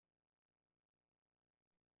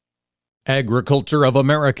Agriculture of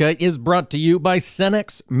America is brought to you by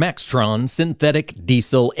Cenex Maxtron Synthetic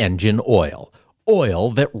Diesel Engine Oil.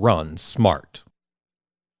 Oil that runs smart.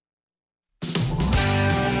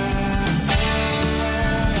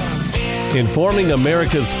 Informing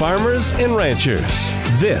America's farmers and ranchers.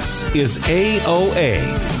 This is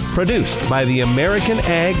AOA, produced by the American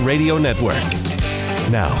Ag Radio Network.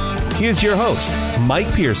 Now, here's your host,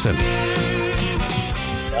 Mike Pearson.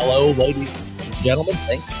 Hello, ladies and gentlemen.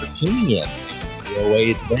 Thanks for tuning in to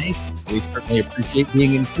AOA today. We certainly appreciate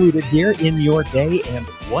being included here in your day, and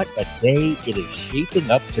what a day it is shaping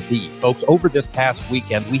up to be. Folks, over this past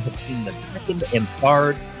weekend, we have seen the second and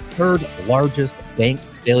third largest bank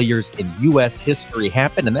failures in U.S. history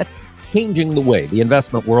happen, and that's changing the way the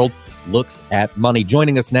investment world looks at money.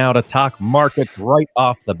 Joining us now to talk markets right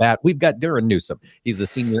off the bat, we've got Darren Newsom. He's the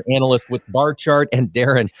senior analyst with Barchart. And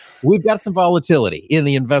Darren, we've got some volatility in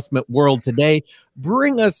the investment world today.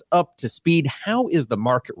 Bring us up to speed. How is the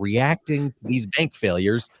market reacting to these bank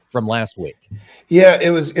failures from last week? Yeah, it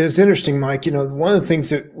was interesting, Mike. One of the things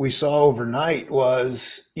that we saw overnight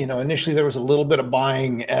was, initially there was a little bit of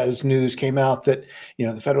buying as news came out that,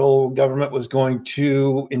 the federal government was going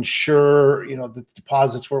to ensure, that the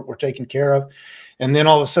deposits were taken care of. And then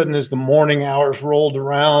all of a sudden, as the morning hours rolled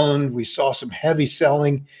around, we saw some heavy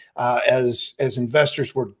selling as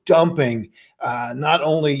investors were dumping not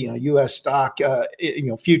only U.S. stock,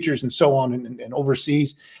 futures and so on, and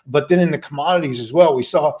overseas, but then in the commodities as well. We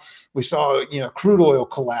saw crude oil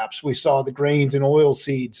collapse. We saw the grains and oil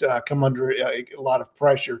seeds come under a lot of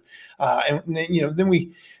pressure, and then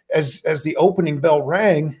we, as the opening bell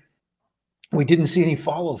rang, we didn't see any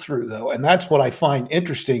follow through though. And that's what I find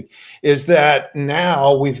interesting is that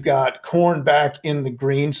now we've got corn back in the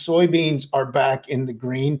green. Soybeans are back in the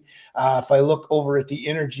green. If I look over at the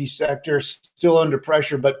energy sector, still under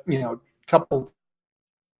pressure, but, couple.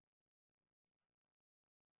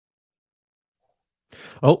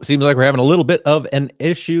 Oh, seems like we're having a little bit of an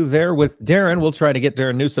issue there with Darren. We'll try to get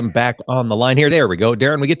Darren Newsom back on the line here. There we go.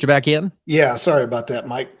 Darren, we get you back in? Yeah, sorry about that,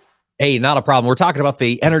 Mike. Hey, not a problem. We're talking about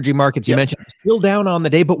the energy markets. You mentioned still down on the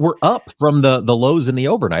day, but we're up from the lows in the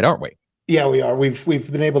overnight, aren't we? Yeah, we are. We've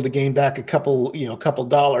been able to gain back a couple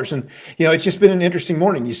dollars, and it's just been an interesting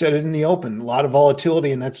morning. You said it in the open, a lot of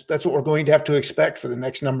volatility, and that's what we're going to have to expect for the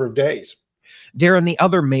next number of days. Darren, the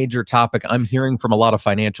other major topic I'm hearing from a lot of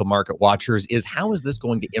financial market watchers is how is this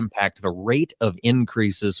going to impact the rate of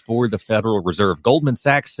increases for the Federal Reserve? Goldman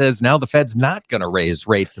Sachs says now the Fed's not going to raise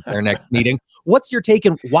rates at their next meeting. What's your take,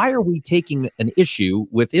 and why are we taking an issue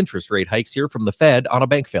with interest rate hikes here from the Fed on a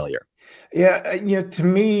bank failure? Yeah, to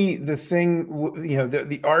me, the thing,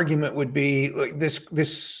 the argument would be like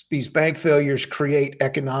these bank failures create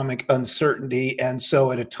economic uncertainty, and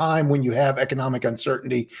so at a time when you have economic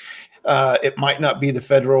uncertainty, it might not be the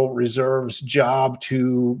Federal Reserve's job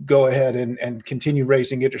to go ahead and continue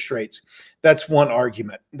raising interest rates. That's one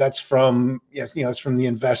argument. That's from it's from the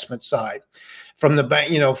investment side. From the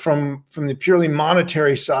bank, from the purely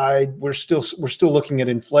monetary side, we're still looking at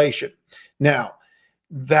inflation. Now,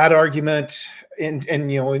 that argument and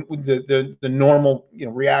the normal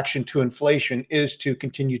reaction to inflation is to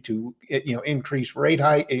continue to increase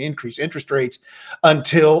interest rates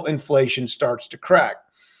until inflation starts to crack.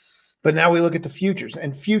 But now we look at the futures,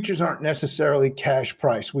 and futures aren't necessarily cash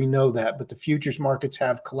price. We know that, but the futures markets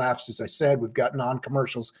have collapsed. As I said, we've got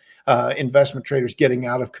non-commercials, investment traders getting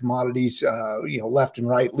out of commodities, left and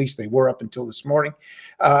right. At least they were up until this morning.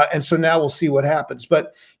 And so now we'll see what happens.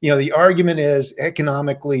 But, the argument is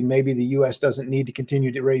economically, maybe the U.S. doesn't need to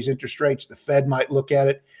continue to raise interest rates. The Fed might look at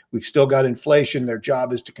it. We've still got inflation. Their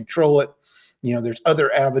job is to control it. There's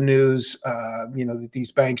other avenues, that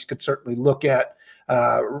these banks could certainly look at.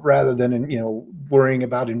 Rather than worrying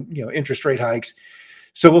about interest rate hikes.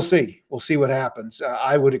 So we'll see what happens.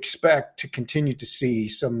 I would expect to continue to see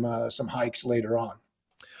some hikes later on.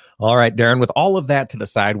 All right, Darren, with all of that to the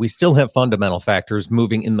side, we still have fundamental factors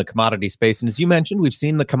moving in the commodity space. And as you mentioned, we've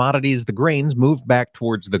seen the commodities, the grains, move back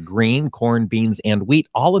towards the green, corn, beans, and wheat,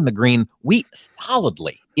 all in the green. Wheat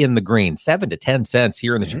solidly in the green, 7 to 10 cents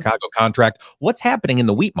here in the Chicago contract. What's happening in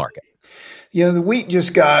the wheat market? The wheat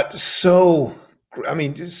just got so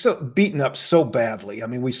beaten up so badly.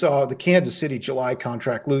 We saw the Kansas City July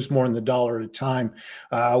contract lose more than $1 at a time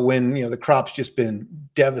when, the crop's just been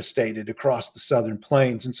devastated across the southern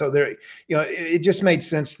plains. And so there, it just made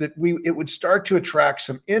sense that it would start to attract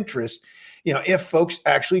some interest if folks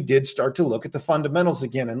actually did start to look at the fundamentals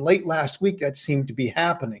again. And late last week, that seemed to be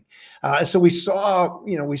happening. So we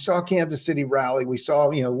saw Kansas City rally. We saw,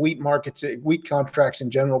 wheat markets, wheat contracts in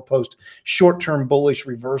general post short-term bullish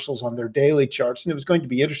reversals on their daily charts. And it was going to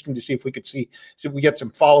be interesting to see if we get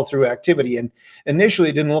some follow-through activity. And initially,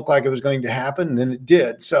 it didn't look like it was going to happen, and then it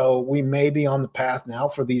did. So we may be on the path now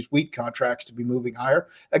for these wheat contracts to be moving higher,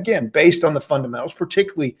 again, based on the fundamentals,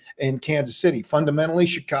 particularly in Kansas City. Fundamentally,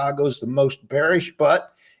 Chicago's the most bearish,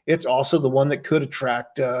 but it's also the one that could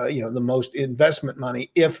attract the most investment money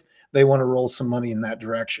if they want to roll some money in that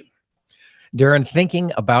direction. Darren,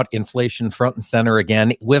 thinking about inflation front and center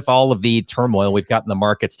again, with all of the turmoil we've got in the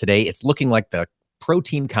markets today, it's looking like the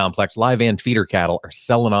protein complex, live and feeder cattle, are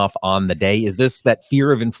selling off on the day. Is this that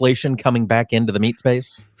fear of inflation coming back into the meat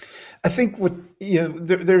space? I think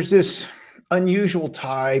there's this unusual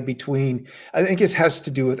tie between, I think it has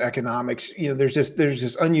to do with economics. There's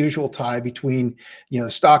this unusual tie between,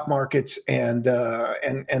 stock markets and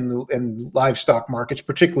livestock markets,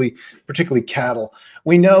 particularly cattle.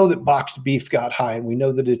 We know that boxed beef got high, and we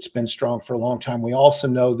know that it's been strong for a long time. We also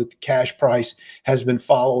know that the cash price has been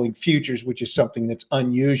following futures, which is something that's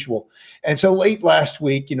unusual. And so late last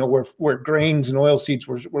week, where grains and oilseeds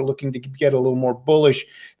were looking to get a little more bullish,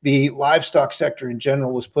 the livestock sector in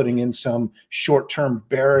general was putting in some short-term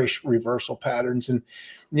bearish reversal patterns, and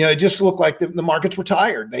it just looked like the markets were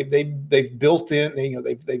tired. They've built in,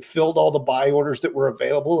 they've filled all the buy orders that were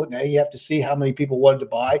available, and now you have to see how many people wanted to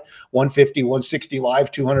buy 150, 160 live,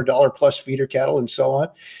 $200 plus feeder cattle, and so on.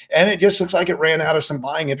 And it just looks like it ran out of some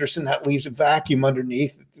buying interest, and that leaves a vacuum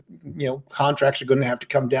underneath. Contracts are going to have to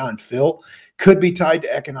come down and fill. Could be tied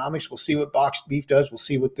to economics. We'll see what boxed beef does. We'll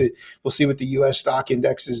see what the U.S. stock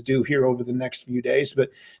indexes do here over the next few days.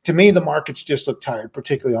 But to me, the markets just look tired,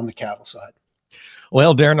 particularly on the cattle side.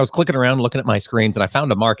 Well, Darren, I was clicking around looking at my screens, and I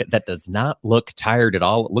found a market that does not look tired at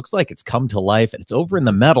all. It looks like it's come to life, and it's over in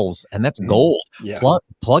the metals, and that's gold. Yeah.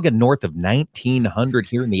 Plugging north of 1,900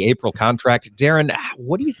 here in the April contract. Darren,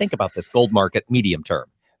 what do you think about this gold market medium term?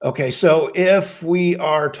 Okay, so if we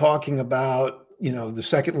are talking about the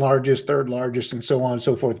second largest, third largest, and so on and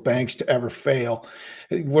so forth, banks to ever fail,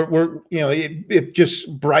 it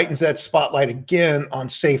just brightens that spotlight again on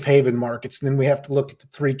safe haven markets. And then we have to look at the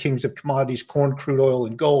three kings of commodities: corn, crude oil,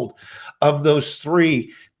 and gold. Of those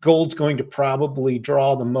three, gold's going to probably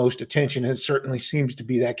draw the most attention. And it certainly seems to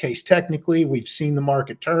be that case. Technically, we've seen the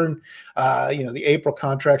market turn. The April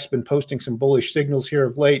contract's been posting some bullish signals here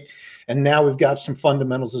of late. And now we've got some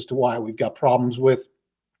fundamentals as to why. We've got problems with,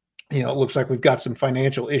 it looks like we've got some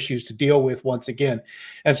financial issues to deal with once again.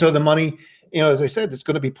 And so the money, as I said, it's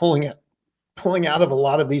going to be pulling out of a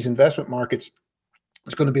lot of these investment markets.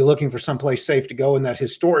 It's going to be looking for someplace safe to go, and that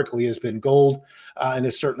historically has been gold. And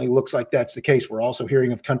it certainly looks like that's the case. We're also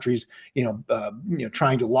hearing of countries,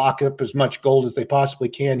 trying to lock up as much gold as they possibly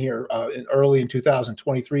can here early in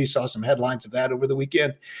 2023. Saw some headlines of that over the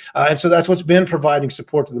weekend. And so that's what's been providing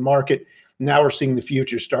support to the market. Now we're seeing the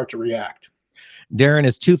futures start to react. Darren,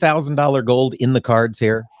 is $2,000 gold in the cards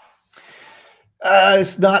here?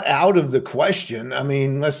 It's not out of the question. I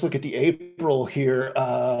mean, let's look at the April here.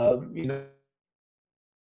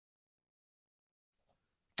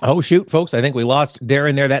 Oh, shoot, folks. I think we lost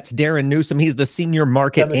Darren there. That's Darren Newsom. He's the senior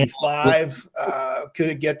market 75. Could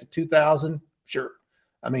it get to 2,000? Sure.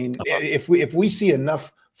 I mean, if we see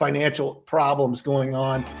enough financial problems going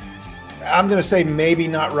on, I'm going to say maybe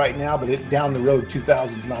not right now, but down the road,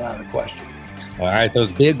 2,000 is not out of the question. All right,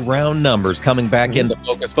 those big round numbers coming back into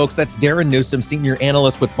focus. Folks, that's Darren Newsom, senior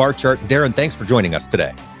analyst with Barchart. Darren, thanks for joining us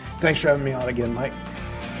today. Thanks for having me on again, Mike.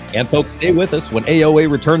 And folks, stay with us. When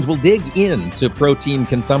AOA returns, we'll dig into protein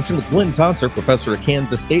consumption with Glenn Tonsor, professor at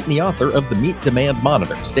Kansas State and the author of the Meat Demand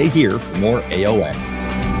Monitor. Stay here for more AOA.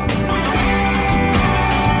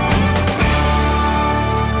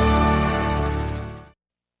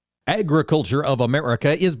 Agriculture of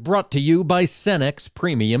America is brought to you by Cenex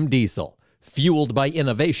Premium Diesel. Fueled by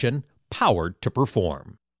innovation, powered to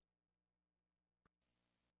perform.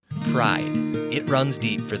 Pride. It runs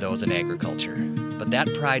deep for those in agriculture. But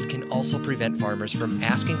that pride can also prevent farmers from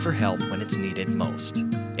asking for help when it's needed most.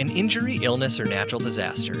 An injury, illness, or natural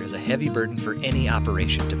disaster is a heavy burden for any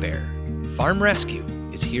operation to bear. Farm Rescue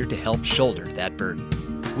is here to help shoulder that burden.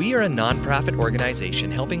 We are a nonprofit organization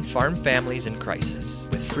helping farm families in crisis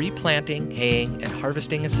with free planting, haying, and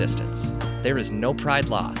harvesting assistance. There is no pride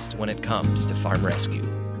lost when it comes to Farm Rescue.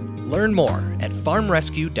 Learn more at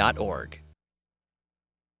farmrescue.org.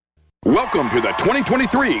 Welcome to the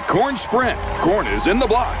 2023 Corn Sprint. Corn is in the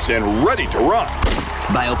blocks and ready to run.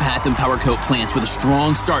 Biopath and PowerCoat plants with a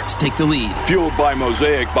strong start to take the lead. Fueled by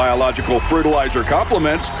Mosaic biological fertilizer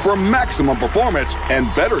complements for maximum performance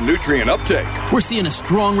and better nutrient uptake. We're seeing a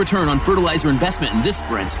strong return on fertilizer investment in this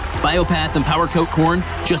sprint. Biopath and PowerCoat corn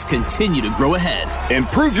just continue to grow ahead.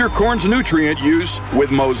 Improve your corn's nutrient use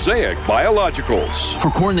with Mosaic biologicals.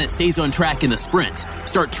 For corn that stays on track in the sprint,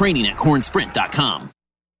 start training at cornsprint.com.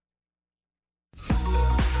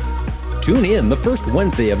 Tune in the first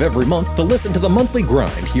Wednesday of every month to listen to the Monthly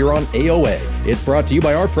Grind here on AOA. It's brought to you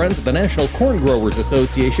by our friends at the National Corn Growers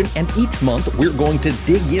Association, and each month we're going to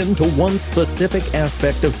dig into one specific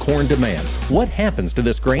aspect of corn demand. What happens to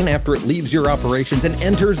this grain after it leaves your operations and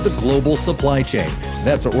enters the global supply chain?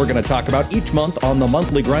 That's what we're going to talk about each month on the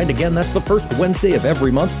Monthly Grind. Again, that's the first Wednesday of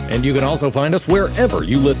every month, and you can also find us wherever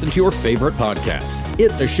you listen to your favorite podcast.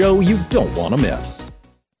 It's a show you don't want to miss.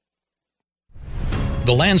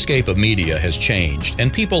 The landscape of media has changed,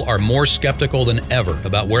 and people are more skeptical than ever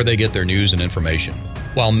about where they get their news and information.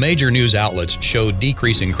 While major news outlets show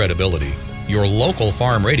decreasing credibility, your local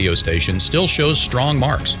farm radio station still shows strong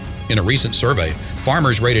marks. In a recent survey,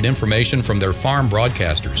 farmers rated information from their farm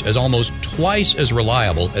broadcasters as almost twice as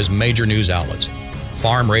reliable as major news outlets.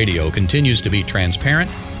 Farm radio continues to be transparent,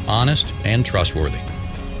 honest, and trustworthy.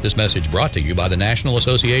 This message brought to you by the National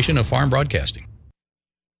Association of Farm Broadcasting.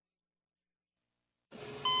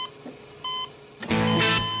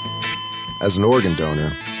 As an organ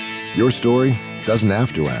donor, your story doesn't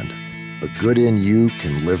have to end. The good in you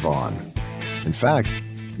can live on. In fact,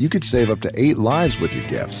 you could save up to 8 lives with your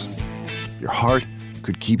gifts. Your heart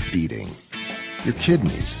could keep beating. Your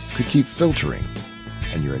kidneys could keep filtering.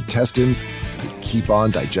 And your intestines could keep on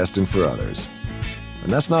digesting for others.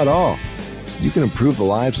 And that's not all. You can improve the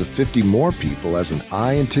lives of 50 more people as an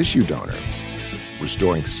eye and tissue donor,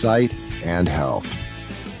 restoring sight and health.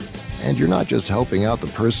 And you're not just helping out the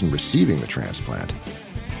person receiving the transplant.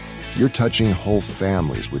 You're touching whole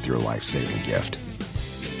families with your life-saving gift.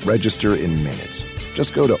 Register in minutes.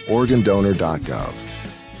 Just go to organdonor.gov.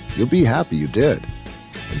 You'll be happy you did.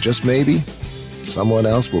 And just maybe, someone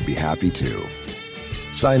else will be happy too.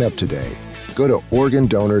 Sign up today. Go to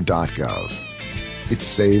organdonor.gov. It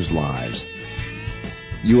saves lives.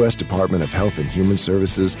 U.S. Department of Health and Human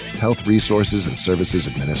Services, Health Resources and Services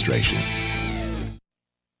Administration.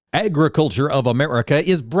 Agriculture of America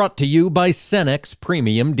is brought to you by Cenex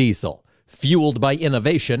Premium Diesel. Fueled by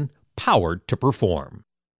innovation, powered to perform.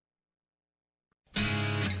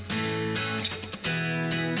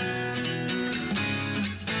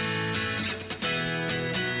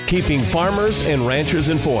 Keeping farmers and ranchers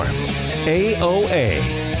informed.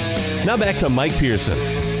 AOA. Now back to Mike Pearson.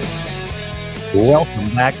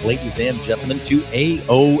 Welcome back, ladies and gentlemen, to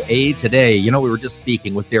AOA Today. You know, we were just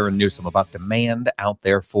speaking with Darren Newsom about demand out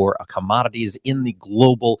there for commodities in the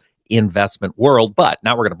global investment world. But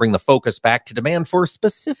now we're going to bring the focus back to demand for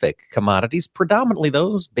specific commodities, predominantly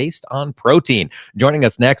those based on protein. Joining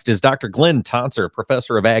us next is Dr. Glenn Tonser,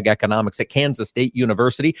 professor of ag economics at Kansas State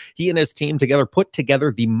University. He and his team together put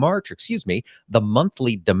together the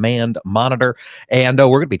monthly demand monitor. And we're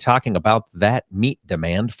going to be talking about that meat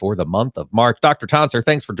demand for the month of March. Dr. Tonser,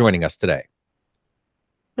 thanks for joining us today.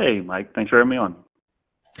 Hey, Mike. Thanks for having me on.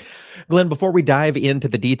 Glenn, before we dive into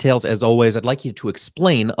the details, as always, I'd like you to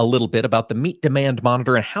explain a little bit about the meat demand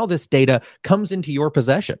monitor and how this data comes into your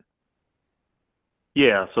possession.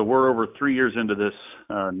 Yeah, so we're over 3 years into this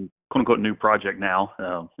quote-unquote new project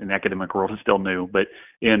now. In the academic world, it's still new. But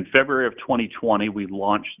in February of 2020, we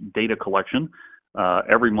launched data collection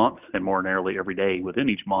every month, and more nearly every day within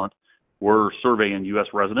each month. We're surveying U.S.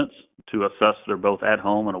 residents to assess their both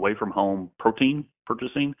at-home and away-from-home protein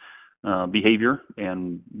purchasing behavior,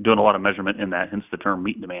 and doing a lot of measurement in that, hence the term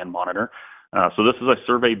meat demand monitor. So this is a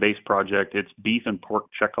survey-based project. It's beef and pork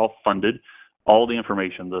checkoff funded. All the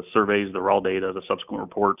information, the surveys, the raw data, the subsequent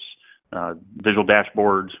reports, visual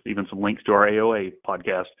dashboards, even some links to our AOA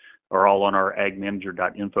podcast are all on our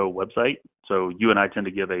agmanager.info website. So you and I tend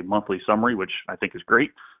to give a monthly summary, which I think is great.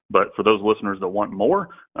 But for those listeners that want more,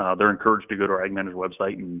 they're encouraged to go to our Ag Manager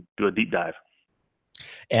website and do a deep dive.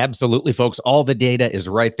 Absolutely, folks. All the data is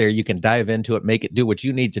right there. You can dive into it, make it do what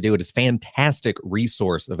you need to do. It is a fantastic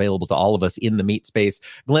resource available to all of us in the meat space.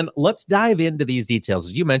 Glenn, let's dive into these details.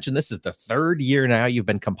 As you mentioned, this is the third year now you've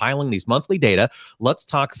been compiling these monthly data. Let's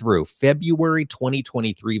talk through February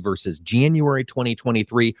 2023 versus January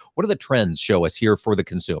 2023. What do the trends show us here for the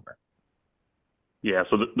consumer? Yeah,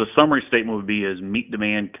 so the summary statement would be is meat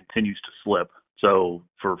demand continues to slip. So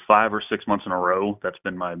for 5 or 6 months in a row, that's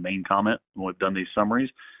been my main comment when we've done these summaries.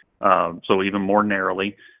 So even more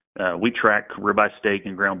narrowly, we track ribeye steak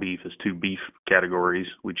and ground beef as two beef categories.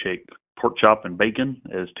 We take pork chop and bacon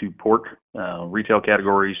as two pork retail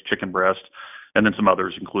categories, chicken breast, and then some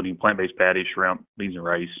others, including plant-based patties, shrimp, beans and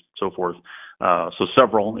rice, so forth. So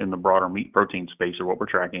several in the broader meat protein space are what we're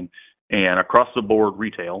tracking. And across the board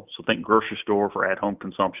retail, so think grocery store for at-home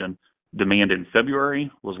consumption, demand in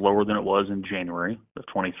February was lower than it was in January of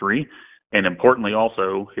 23. And importantly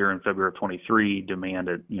also, here in February of 23, demand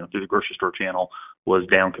at, through the grocery store channel was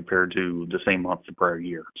down compared to the same month the prior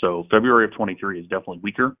year. So February of 23 is definitely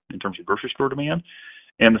weaker in terms of grocery store demand.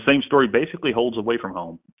 And the same story basically holds away from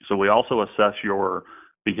home. So we also assess your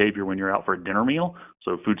behavior when you're out for a dinner meal.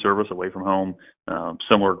 So food service away from home,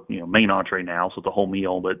 similar, main entree now, so the whole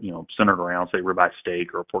meal, but, centered around, say, ribeye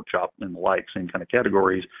steak or a pork chop and the like, same kind of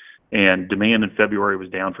categories. And demand in February was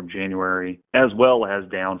down from January, as well as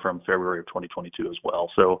down from February of 2022 as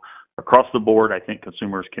well. So across the board, I think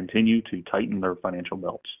consumers continue to tighten their financial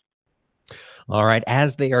belts. All right.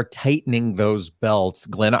 As they are tightening those belts,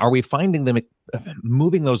 Glenn, are we finding them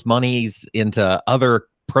moving those monies into other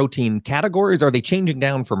protein categories? Are they changing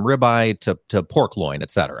down from ribeye to pork loin,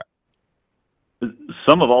 et cetera?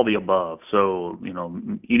 Some of all the above. So,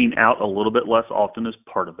 eating out a little bit less often is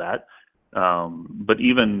part of that. But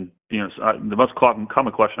even, the most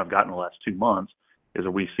common question I've gotten in the last 2 months is,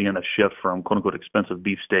 are we seeing a shift from quote unquote expensive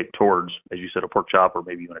beef steak towards, as you said, a pork chop or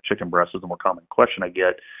maybe even a chicken breast is the more common question I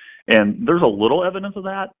get. And there's a little evidence of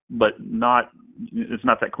that, but it's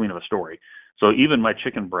not that clean of a story. So even my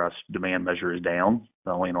chicken breast demand measure is down.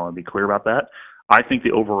 I want to be clear about that. I think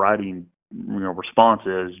the overriding response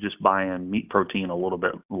is just buying meat protein a little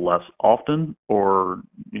bit less often, or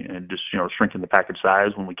just shrinking the package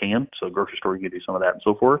size when we can. So grocery store, you can do some of that and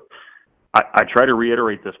so forth. I try to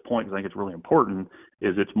reiterate this point because I think it's really important.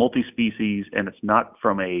 Is it's multi-species and it's not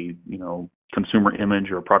from a consumer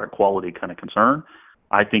image or product quality kind of concern.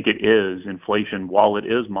 I think it is inflation, while it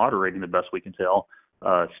is moderating the best we can tell,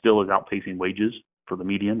 still is outpacing wages for the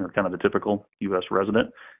median or kind of the typical U.S. resident.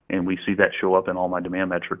 And we see that show up in all my demand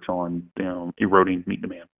metrics on eroding meat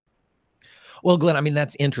demand. Well, Glenn,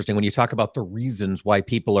 that's interesting when you talk about the reasons why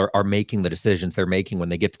people are making the decisions they're making when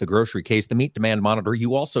they get to the grocery case. The Meat Demand Monitor,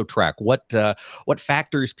 you also track what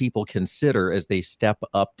factors people consider as they step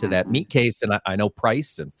up to that meat case. And I know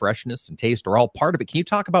price and freshness and taste are all part of it. Can you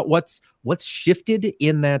talk about what's shifted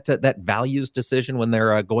in that values decision when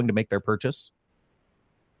they're going to make their purchase?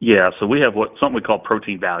 Yeah, so we have something we call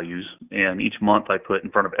protein values, and each month I put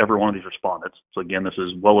in front of every one of these respondents. So again, this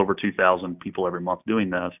is well over 2,000 people every month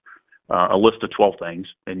doing this. A list of 12 things,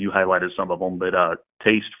 and you highlighted some of them, but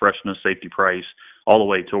taste, freshness, safety, price, all the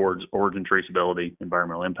way towards origin traceability,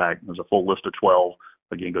 environmental impact. There's a full list of 12.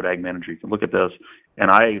 Again, go to Ag Manager, you can look at this.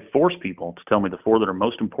 And I force people to tell me the 4 that are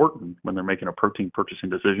most important when they're making a protein purchasing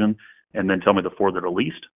decision, and then tell me the 4 that are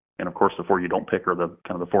least. And of course, the 4 you don't pick are the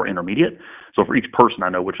kind of the 4 intermediate. So for each person, I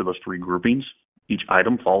know which of those 3 groupings each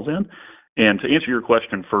item falls in. And to answer your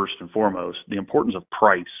question first and foremost, the importance of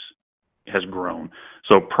price has grown.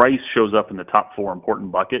 So price shows up in the top 4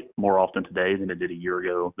 important bucket more often today than it did a year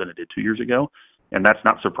ago, than it did 2 years ago. And that's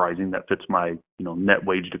not surprising. That fits my net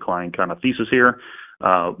wage decline kind of thesis here.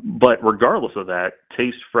 But regardless of that,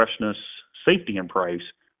 taste, freshness, safety, and price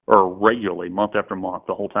are regularly, month after month,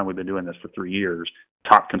 the whole time we've been doing this for 3 years,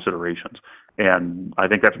 top considerations. And I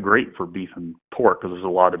think that's great for beef and pork because there's a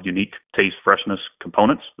lot of unique taste, freshness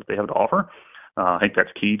components that they have to offer. I think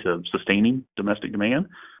that's key to sustaining domestic demand.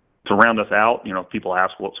 To round us out, people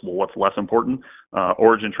ask what's less important.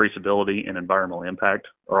 Origin traceability and environmental impact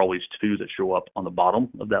are always 2 that show up on the bottom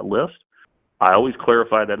of that list. I always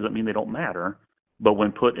clarify that doesn't mean they don't matter, but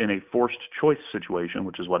when put in a forced choice situation,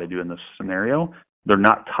 which is what I do in this scenario, they're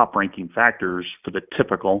not top-ranking factors for the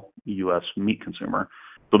typical U.S. meat consumer.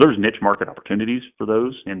 So there's niche market opportunities for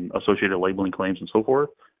those in associated labeling claims and so forth,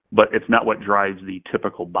 but it's not what drives the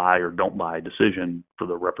typical buy or don't buy decision for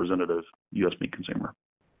the representative U.S. meat consumer.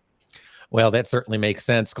 Well, that certainly makes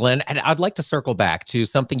sense, Glenn. And I'd like to circle back to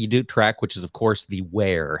something you do track, which is, of course, the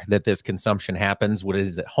where that this consumption happens. What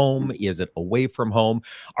is it, home? Is it away from home?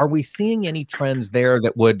 Are we seeing any trends there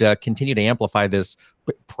that would continue to amplify this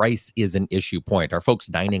price is an issue point? Are folks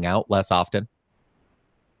dining out less often?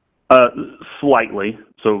 Slightly.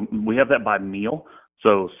 So we have that by meal.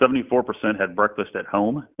 So 74% had breakfast at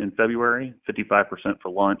home in February, 55% for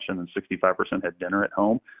lunch, and then 65% had dinner at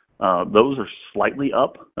home. Those are slightly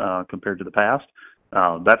up compared to the past.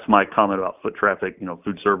 That's my comment about foot traffic.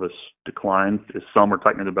 Food service decline is some are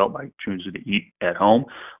tightening the belt by choosing to eat at home,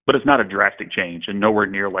 but it's not a drastic change and nowhere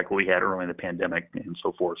near like what we had early in the pandemic and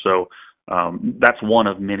so forth. So that's one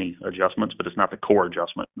of many adjustments, but it's not the core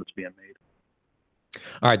adjustment that's being made.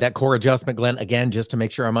 All right, that core adjustment, Glenn, again, just to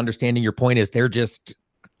make sure I'm understanding your point, is they're just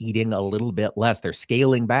eating a little bit less. They're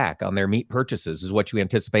scaling back on their meat purchases, is what you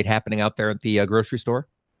anticipate happening out there at the grocery store?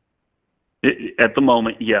 At the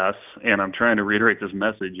moment, yes. And I'm trying to reiterate this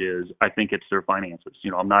message is I think it's their finances.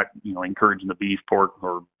 I'm not, encouraging the beef, pork,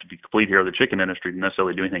 or to be complete here, the chicken industry to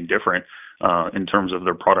necessarily do anything different in terms of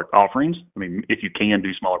their product offerings. I mean, if you can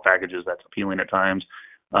do smaller packages, that's appealing at times.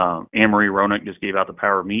 Anne-Marie Roenick just gave out the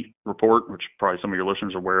Power of Meat report, which probably some of your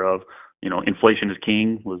listeners are aware of. Inflation is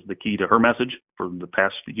king was the key to her message for the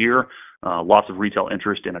past year. Lots of retail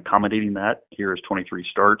interest in accommodating that here as 23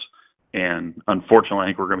 starts. And unfortunately, I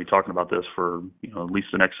think we're going to be talking about this for at least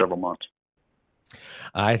the next several months.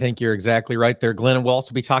 I think you're exactly right there, Glenn. And we'll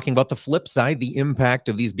also be talking about the flip side, the impact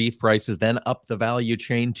of these beef prices then up the value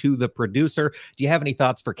chain to the producer. Do you have any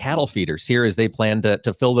thoughts for cattle feeders here as they plan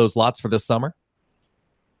to fill those lots for this summer?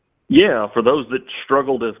 Yeah, for those that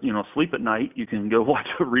struggle to sleep at night, you can go watch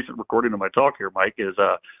a recent recording of my talk here, Mike. Is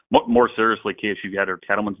more seriously, KSU had our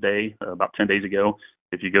Cattleman's Day about 10 days ago.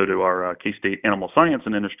 If you go to our K-State Animal Science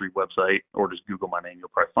and Industry website or just Google my name, you'll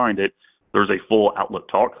probably find it. There's a full outlook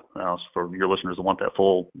talk for your listeners that want that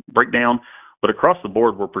full breakdown. But across the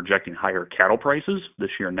board, we're projecting higher cattle prices this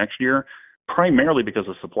year and next year, primarily because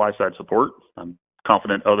of supply side support. I'm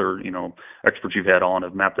confident other experts you've had on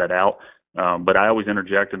have mapped that out. But I always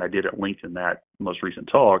interject, and I did at length in that most recent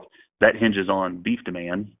talk, that hinges on beef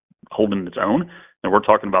demand holding its own. And we're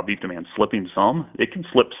talking about beef demand slipping some. It can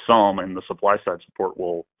slip some, and the supply side support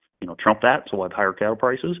will, trump that. So we'll have higher cattle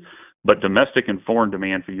prices. But domestic and foreign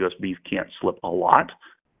demand for U.S. beef can't slip a lot.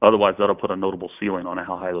 Otherwise, that'll put a notable ceiling on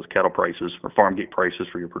how high those cattle prices or farm gate prices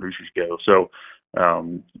for your producers go. So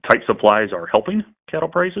tight supplies are helping cattle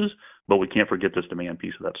prices, but we can't forget this demand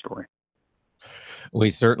piece of that story.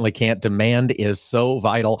 We certainly can't. Demand is so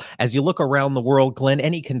vital. As you look around the world, Glenn,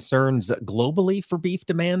 any concerns globally for beef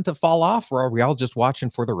demand to fall off, or are we all just watching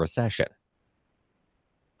for the recession?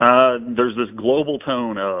 There's this global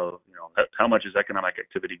tone of, how much is economic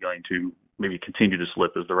activity going to maybe continue to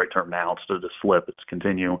slip is the right term now. Instead of slip, it's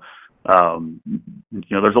continue.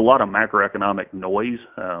 There's a lot of macroeconomic noise.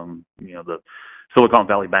 The Silicon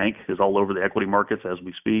Valley Bank is all over the equity markets as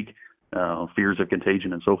we speak. Fears of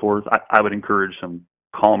contagion and so forth. I would encourage some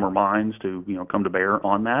calmer minds to come to bear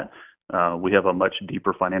on that. We have a much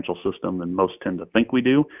deeper financial system than most tend to think we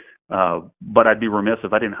do. But I'd be remiss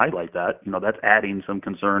if I didn't highlight that. That's adding some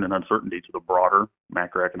concern and uncertainty to the broader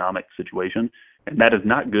macroeconomic situation, and that is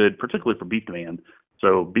not good, particularly for beef demand.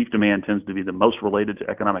 So beef demand tends to be the most related to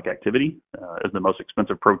economic activity. As the most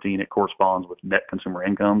expensive protein, it corresponds with net consumer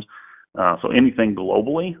incomes. So anything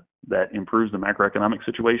globally that improves the macroeconomic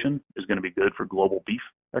situation is going to be good for global beef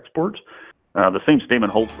exports. The same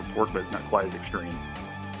statement holds for pork, but it's not quite as extreme.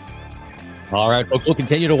 All right, folks, we'll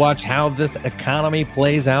continue to watch how this economy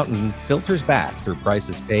plays out and filters back through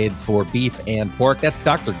prices paid for beef and pork. That's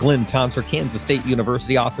Dr. Glenn Tonsor, Kansas State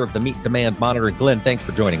University, author of the Meat Demand Monitor. Glenn, thanks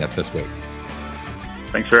for joining us this week.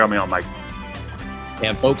 Thanks for having me on, Mike.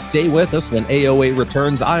 And folks, stay with us when AOA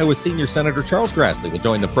returns. Iowa Senior Senator Charles Grassley will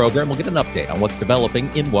join the program. We'll get an update on what's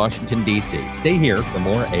developing in Washington, D.C. Stay here for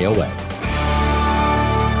more AOA.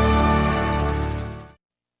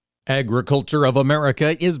 Agriculture of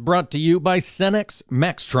America is brought to you by Cenex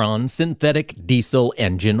Maxtron Synthetic Diesel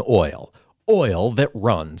Engine Oil. Oil that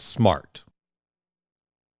runs smart.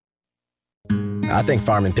 I think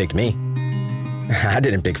farming picked me. I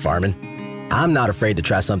didn't pick farming. I'm not afraid to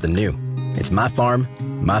try something new. It's my farm,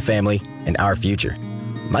 my family, and our future.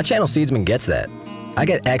 My Channel Seedsman gets that. I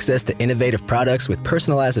get access to innovative products with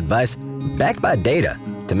personalized advice backed by data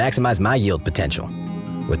to maximize my yield potential.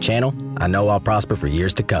 With Channel, I know I'll prosper for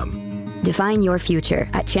years to come. Define your future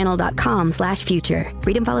at channel.com/future.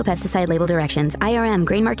 Read and follow pesticide label directions, IRM,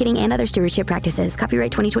 grain marketing, and other stewardship practices.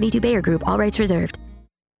 Copyright 2022 Bayer Group. All rights reserved.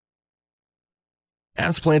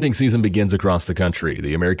 As planting season begins across the country,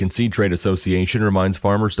 the American Seed Trade Association reminds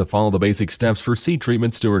farmers to follow the basic steps for seed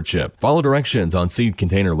treatment stewardship. Follow directions on seed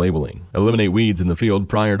container labeling. Eliminate weeds in the field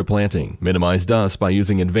prior to planting. Minimize dust by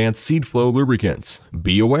using advanced seed flow lubricants.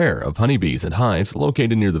 Be aware of honeybees and hives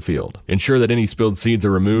located near the field. Ensure that any spilled seeds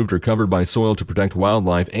are removed or covered by soil to protect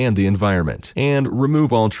wildlife and the environment. And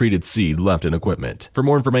remove all treated seed left in equipment. For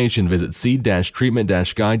more information, visit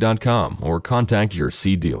seed-treatment-guide.com or contact your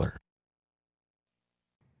seed dealer.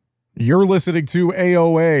 You're listening to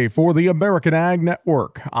AOA for the American Ag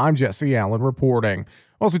Network. I'm Jesse Allen reporting.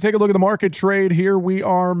 Well, as we take a look at the market trade here, we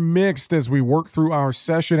are mixed as we work through our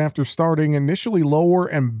session after starting initially lower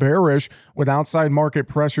and bearish with outside market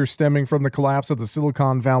pressure stemming from the collapse of the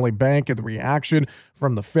Silicon Valley Bank and the reaction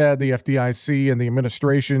from the Fed, the FDIC, and the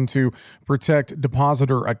administration to protect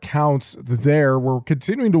depositor accounts there. We're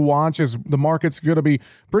continuing to watch as the market's going to be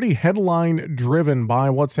pretty headline driven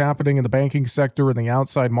by what's happening in the banking sector and the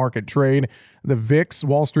outside market trade. The VIX,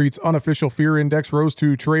 Wall Street's unofficial fear index, rose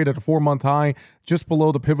to trade at a 4-month high just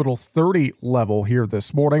below the pivotal 30 level here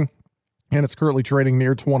this morning. And it's currently trading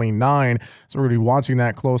near 29. So we're going to be watching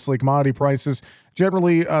that closely. Commodity prices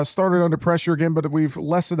generally started under pressure again, but we've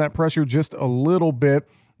lessened that pressure just a little bit.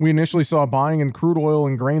 We initially saw buying in crude oil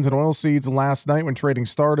and grains and oilseeds last night when trading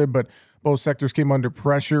started, but both sectors came under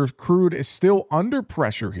pressure. Crude is still under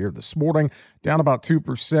pressure here this morning, down about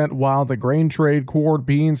 2%, while the grain trade, corn,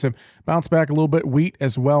 beans have bounced back a little bit. Wheat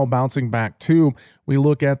as well, bouncing back too. We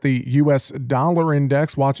look at the U.S. dollar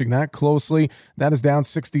index, watching that closely. That is down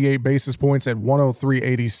 68 basis points at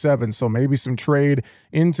 103.87. So maybe some trade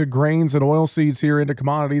into grains and oilseeds here, into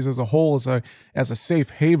commodities as a whole, as a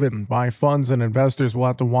safe haven by funds and investors. We'll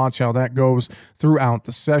have to watch how that goes throughout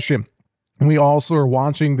the session. We also are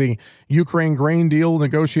watching the Ukraine grain deal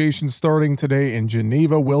negotiations starting today in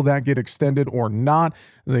Geneva. Will that get extended or not?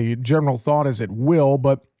 The general thought is it will,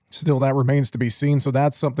 but still, that remains to be seen, so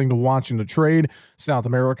that's something to watch in the trade. South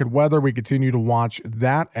American weather, we continue to watch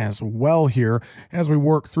that as well here as we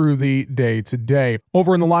work through the day today.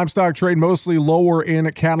 Over in the livestock trade, mostly lower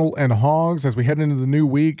in cattle and hogs. As we head into the new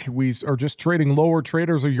week, we are just trading lower.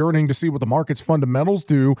 Traders are yearning to see what the market's fundamentals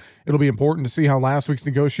do. It'll be important to see how last week's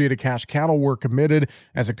negotiated cash cattle were committed,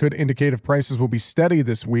 as it could indicate if prices will be steady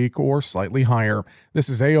this week or slightly higher. This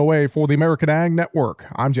is AOA for the American Ag Network.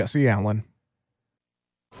 I'm Jesse Allen.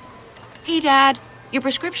 Hey, Dad, your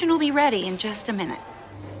prescription will be ready in just a minute.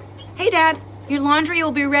 Hey, Dad, your laundry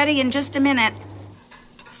will be ready in just a minute.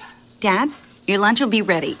 Dad, your lunch will be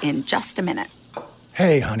ready in just a minute.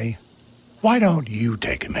 Hey, honey, why don't you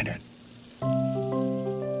take a minute?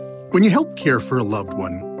 When you help care for a loved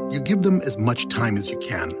one, you give them as much time as you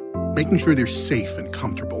can, making sure they're safe and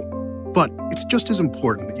comfortable. But it's just as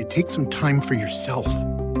important that you take some time for yourself.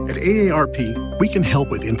 At AARP, we can help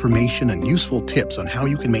with information and useful tips on how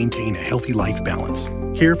you can maintain a healthy life balance,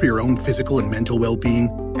 care for your own physical and mental well-being,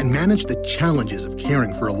 and manage the challenges of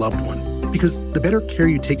caring for a loved one. Because the better care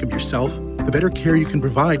you take of yourself, the better care you can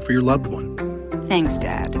provide for your loved one. Thanks,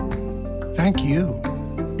 Dad. Thank you.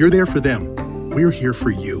 You're there for them. We're here for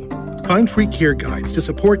you. Find free care guides to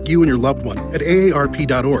support you and your loved one at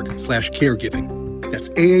aarp.org/caregiving. That's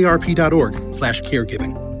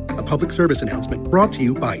aarp.org/caregiving. A public service announcement brought to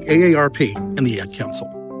you by AARP and the Ad Council.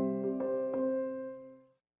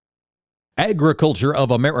 Agriculture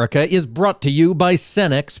of America is brought to you by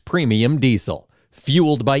Cenex Premium Diesel.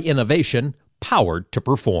 Fueled by innovation, powered to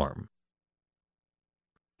perform.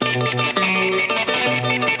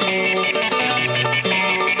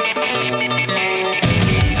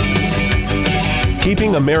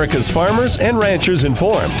 Keeping America's farmers and ranchers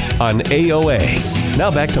informed on AOA.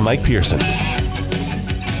 Now back to Mike Pearson.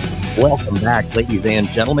 Welcome back, ladies and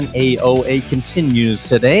gentlemen. AOA continues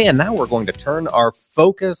today, and now we're going to turn our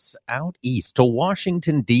focus out east to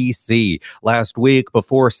Washington, D.C. Last week,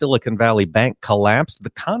 before Silicon Valley Bank collapsed, the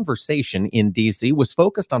conversation in D.C. was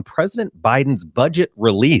focused on President Biden's budget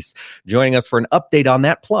release. Joining us for an update on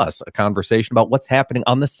that, plus a conversation about what's happening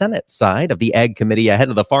on the Senate side of the Ag Committee ahead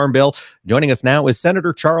of the Farm Bill. Joining us now is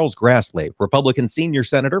Senator Charles Grassley, Republican senior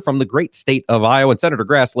senator from the great state of Iowa. And Senator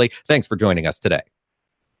Grassley, thanks for joining us today.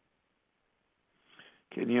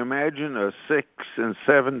 Can you imagine a $6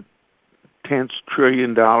 7/10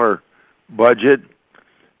 trillion budget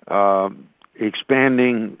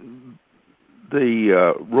expanding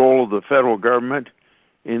the role of the federal government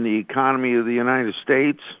in the economy of the United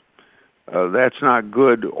States? That's not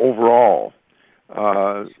good overall.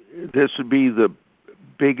 This would be the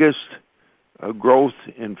biggest growth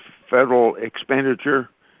in federal expenditure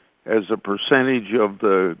as a percentage of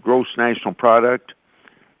the gross national product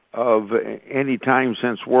of any time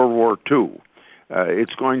since World War II.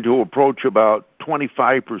 It's going to approach about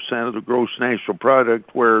 25% of the gross national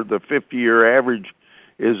product, where the 50-year average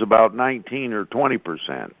is about 19 or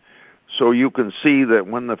 20%. So you can see that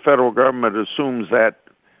when the federal government assumes that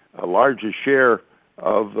largest share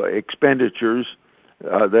of expenditures,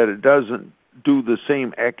 that it doesn't do the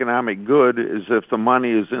same economic good as if the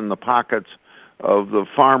money is in the pockets of the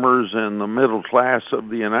farmers and the middle class of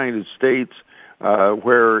the United States,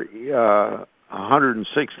 where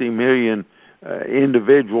 160 million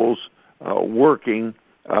individuals working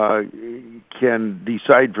can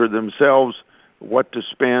decide for themselves what to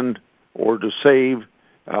spend or to save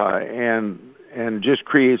and just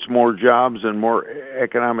creates more jobs and more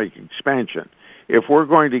economic expansion. If we're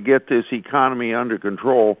going to get this economy under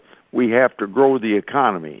control, we have to grow the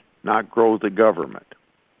economy, not grow the government.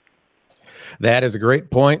 That is a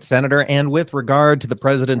great point, Senator. And with regard to the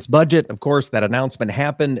president's budget, of course, that announcement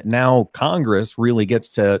happened. Now Congress really gets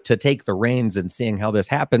to take the reins in seeing how this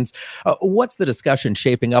happens. What's the discussion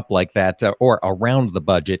shaping up like that or around the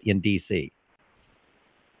budget in D.C.?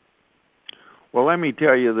 Well, let me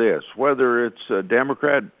tell you this. Whether it's a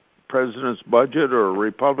Democrat president's budget or a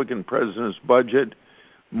Republican president's budget,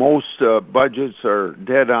 most budgets are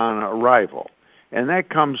dead on arrival. And that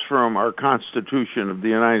comes from our Constitution of the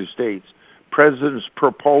United States. Presidents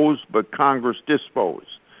propose, but Congress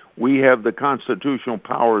dispose. We have the constitutional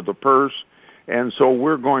power of the purse, and so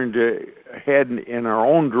we're going to head in our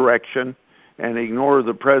own direction and ignore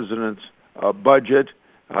the president's budget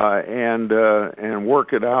and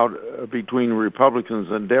work it out between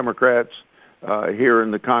Republicans and Democrats here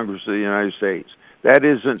in the Congress of the United States. That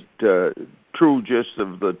isn't true just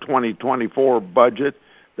of the 2024 budget.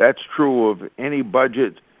 That's true of any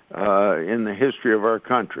budget in the history of our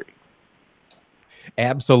country.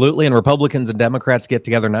 Absolutely. And Republicans and Democrats get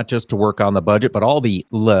together not just to work on the budget, but all the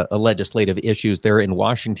legislative issues there in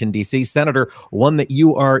Washington, D.C. Senator, one that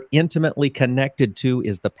you are intimately connected to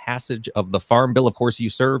is the passage of the Farm Bill. Of course,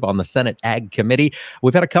 you serve on the Senate Ag Committee.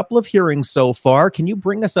 We've had a couple of hearings so far. Can you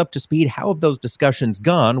bring us up to speed? How have those discussions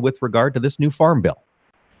gone with regard to this new Farm Bill?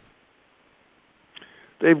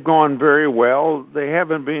 They've gone very well. They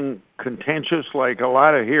haven't been contentious like a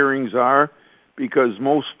lot of hearings are, because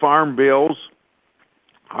most farm bills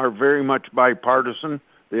are very much bipartisan.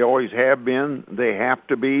 They always have been. They have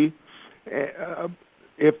to be.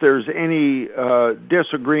 If there's any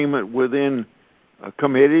disagreement within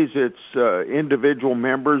committees, it's individual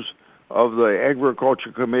members of the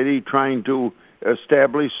Agriculture Committee trying to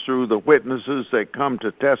establish through the witnesses that come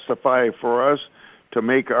to testify for us to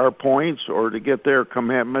make our points or to get their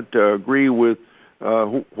commitment to agree with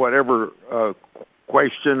whatever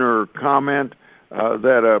question or comment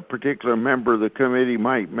that a particular member of the committee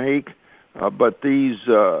might make. But this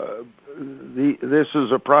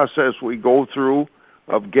is a process we go through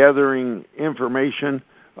of gathering information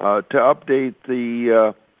to update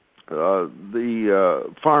the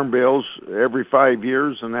farm bills every 5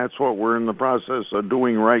 years, and that's what we're in the process of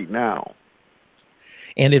doing right now.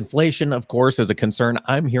 And inflation, of course, is a concern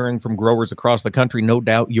I'm hearing from growers across the country. No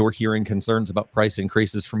doubt you're hearing concerns about price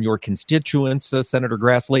increases from your constituents, Senator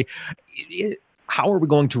Grassley. How are we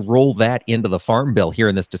going to roll that into the Farm Bill here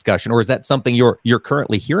in this discussion? Or is that something you're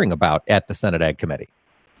currently hearing about at the Senate Ag Committee?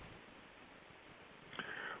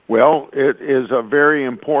 Well, it is a very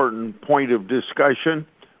important point of discussion.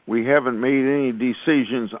 We haven't made any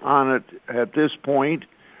decisions on it at this point.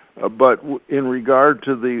 But in regard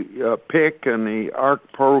to the PIC and the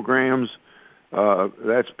ARC programs,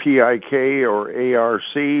 that's PIK or ARC,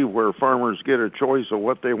 where farmers get a choice of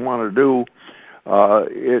what they want to do.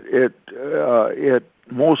 It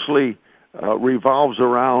mostly revolves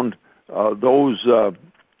around those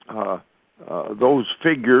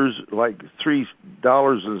figures, like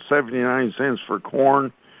 $3.79 for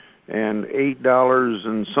corn and $8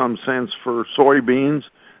 and some cents for soybeans.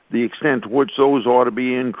 The extent to which those ought to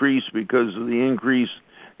be increased because of the increased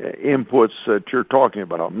inputs that you're talking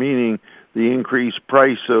about, meaning the increased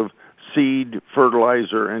price of seed,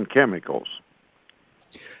 fertilizer, and chemicals.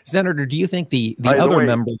 Senator, do you think the other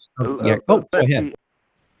members... go ahead.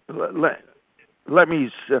 Let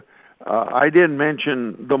me... I didn't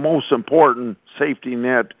mention the most important safety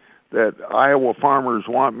net that Iowa farmers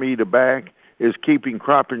want me to back is keeping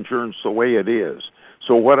crop insurance the way it is.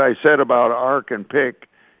 So what I said about ARC and PIC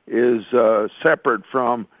is separate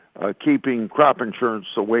from keeping crop insurance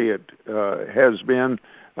the way it has been,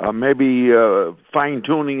 maybe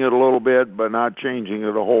fine-tuning it a little bit, but not changing it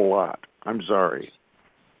a whole lot. I'm sorry.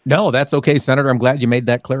 No, that's okay, Senator. I'm glad you made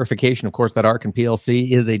that clarification. Of course, that ARC and PLC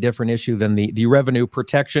is a different issue than the revenue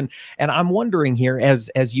protection. And I'm wondering here, as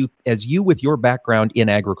you with your background in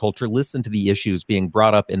agriculture, listen to the issues being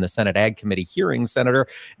brought up in the Senate Ag Committee hearings, Senator,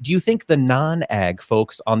 do you think the non-ag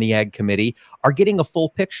folks on the Ag Committee are getting a full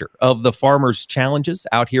picture of the farmers' challenges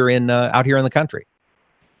out here in the country?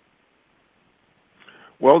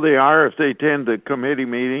 Well, they are if they attend the committee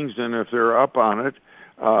meetings and if they're up on it.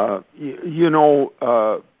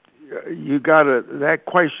 That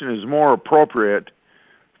question is more appropriate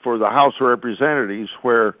for the House of Representatives,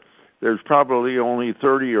 where there's probably only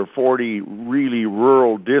 30 or 40 really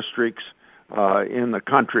rural districts in the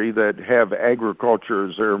country that have agriculture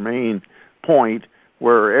as their main point.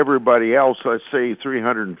 where everybody else, let's say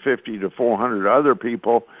 350 to 400 other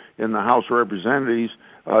people in the House of Representatives,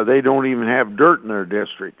 they don't even have dirt in their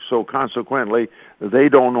district. So consequently, they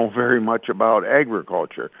don't know very much about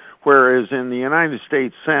agriculture. Whereas in the United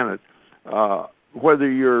States Senate, whether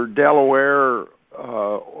you're Delaware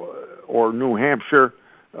or New Hampshire,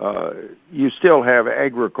 you still have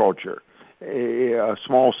agriculture. A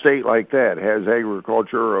small state like that has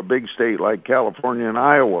agriculture, or a big state like California and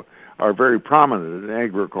Iowa are very prominent in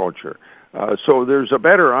agriculture. So there's a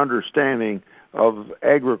better understanding of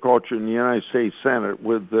agriculture in the United States Senate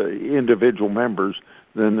with the individual members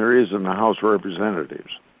than there is in the House of Representatives.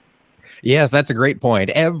 Yes, that's a great point.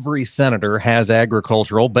 Every senator has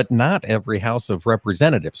agricultural, but not every House of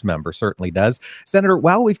Representatives member certainly does. Senator,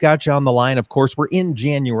 while we've got you on the line, of course, we're in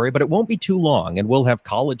January, but it won't be too long, and we'll have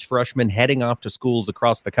college freshmen heading off to schools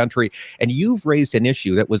across the country. And you've raised an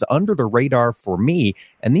issue that was under the radar for me,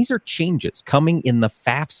 and these are changes coming in the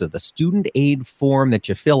FAFSA, the student aid form that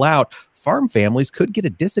you fill out. Farm families could get a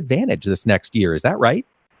disadvantage this next year. Is that right?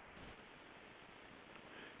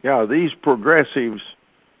 Yeah, these progressives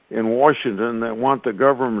in Washington that want the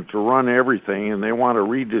government to run everything and they want to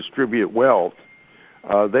redistribute wealth.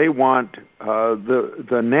 They want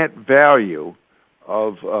the net value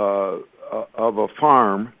of a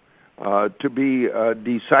farm to be a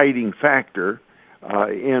deciding factor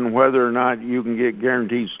in whether or not you can get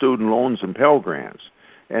guaranteed student loans and Pell Grants.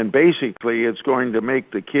 And basically, it's going to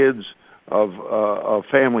make the kids of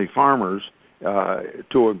family farmers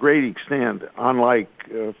to a great extent, unlike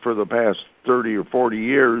for the past 30 or 40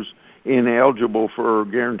 years, ineligible for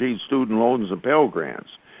guaranteed student loans and Pell Grants.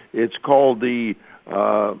 It's called the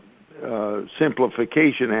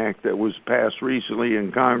Simplification Act that was passed recently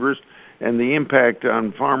in Congress, and the impact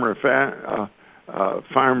on farm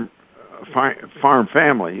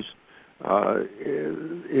families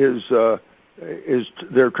is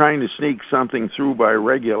they're trying to sneak something through by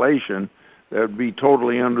regulation that would be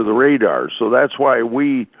totally under the radar. So that's why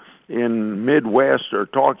we in Midwest are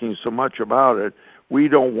talking so much about it. We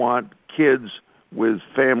don't want kids with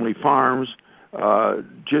family farms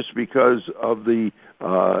just because of the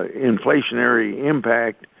inflationary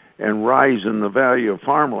impact and rise in the value of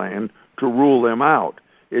farmland to rule them out.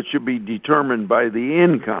 It should be determined by the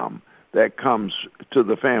income that comes to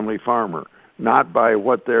the family farmer, not by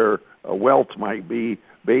what their wealth might be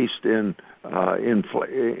based in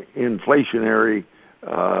inflationary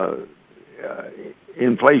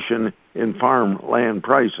inflation in farmland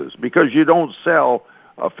prices. Because you don't sell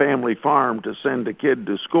a family farm to send a kid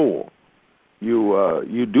to school.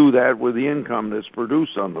 You do that with the income that's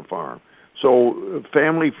produced on the farm. So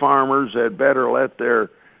family farmers had better let their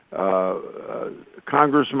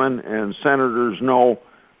congressmen and senators know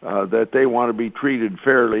that they want to be treated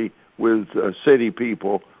fairly with city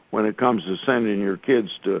people when it comes to sending your kids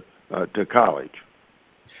to college.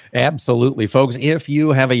 Absolutely, folks. If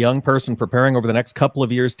you have a young person preparing over the next couple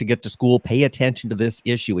of years to get to school, pay attention to this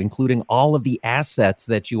issue, including all of the assets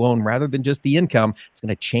that you own rather than just the income. It's going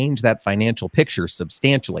to change that financial picture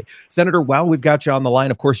substantially. Senator, while we've got you on the line,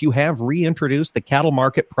 of course, you have reintroduced the Cattle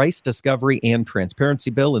Market Price Discovery and Transparency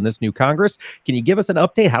Bill in this new Congress. Can you give us an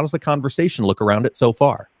update? How does the conversation look around it so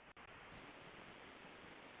far?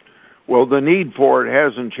 Well, the need for it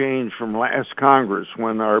hasn't changed from last Congress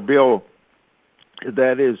when our bill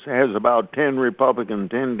that has about 10 Republican,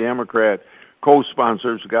 10 Democrat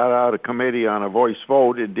co-sponsors got out of committee on a voice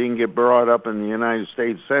vote. It didn't get brought up in the United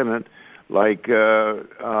States Senate like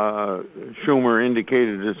Schumer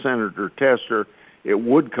indicated to Senator Tester it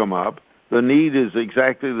would come up. The need is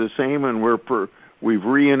exactly the same, and we've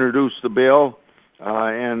reintroduced the bill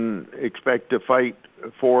and expect to fight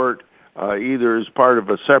for it either as part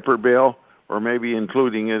of a separate bill or maybe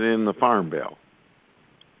including it in the Farm Bill.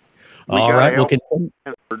 All right, we'll continue.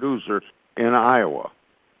 Producer in Iowa.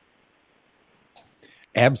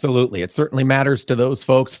 Absolutely. It certainly matters to those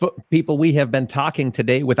folks. People, we have been talking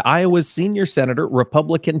today with Iowa's senior senator,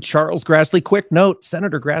 Republican Charles Grassley. Quick note,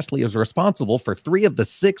 Senator Grassley is responsible for 3 of the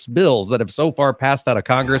 6 bills that have so far passed out of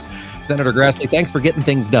Congress. Senator Grassley, thanks for getting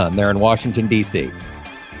things done there in Washington, D.C.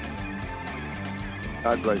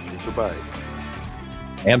 God bless you. Goodbye.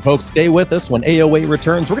 And folks, stay with us. When AOA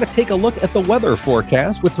returns, we're going to take a look at the weather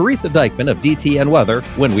forecast with Teresa Dykman of DTN Weather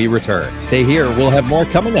when we return. Stay here. We'll have more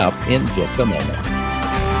coming up in just a moment.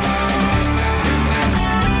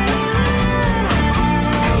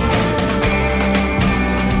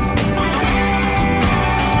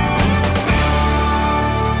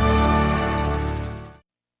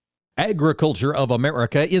 Agriculture of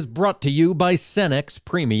America is brought to you by Cenex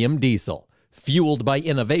Premium Diesel. Fueled by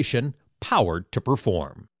innovation, powered to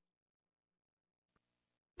perform.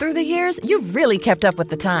 Through the years, you've really kept up with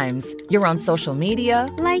the times. You're on social media.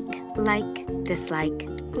 Like, dislike,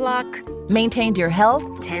 block. Maintained your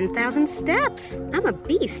health. 10,000 steps. I'm a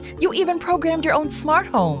beast. You even programmed your own smart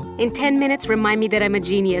home. In 10 minutes, remind me that I'm a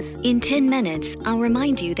genius. In 10 minutes, I'll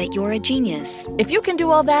remind you that you're a genius. If you can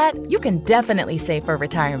do all that, you can definitely save for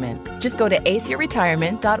retirement. Just go to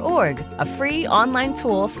aceyourretirement.org, a free online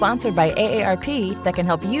tool sponsored by AARP that can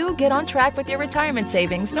help you get on track with your retirement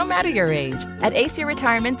savings no matter your age. At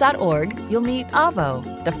aceyourretirement.org, you'll meet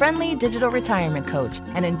Avo, the friendly digital retirement coach,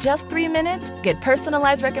 and in just 3 minutes, get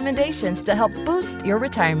personalized recommendations to help boost your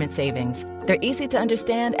retirement savings. They're easy to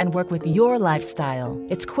understand and work with your lifestyle.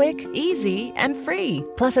 It's quick, easy, and free.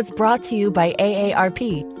 Plus, it's brought to you by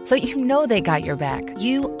AARP, so you know they got your back.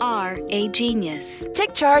 You are a genius.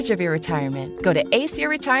 Take charge of your retirement. Go to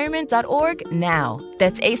aceyourretirement.org now.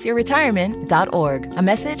 That's aceyourretirement.org. A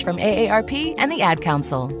message from AARP and the Ad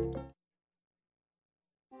Council.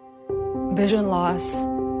 Vision loss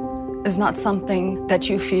is not something that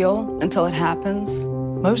you feel until it happens.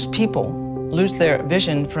 Most people lose their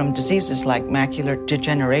vision from diseases like macular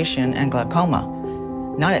degeneration and glaucoma,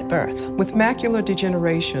 not at birth. With macular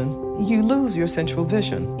degeneration, you lose your central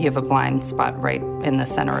vision. You have a blind spot right in the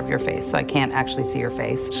center of your face, so I can't actually see your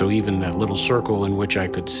face. So even that little circle in which I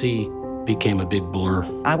could see became a big blur.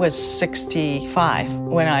 I was 65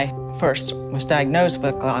 when I first was diagnosed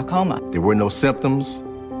with glaucoma. There were no symptoms.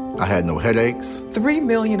 I had no headaches. 3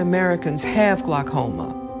 million Americans have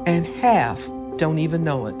glaucoma, and half don't even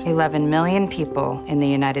know it. 11 million people in the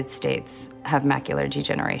United States have macular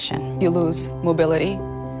degeneration. You lose mobility,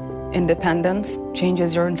 independence,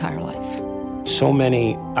 changes your entire life. So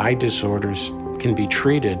many eye disorders can be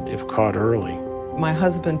treated if caught early. My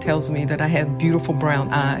husband tells me that I have beautiful brown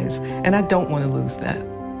eyes, and I don't want to lose that.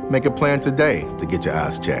 Make a plan today to get your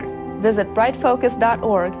eyes checked. Visit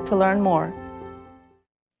brightfocus.org to learn more.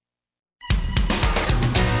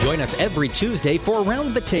 Join us every Tuesday for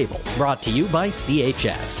Around the Table, brought to you by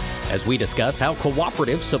CHS, as we discuss how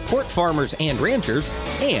cooperatives support farmers and ranchers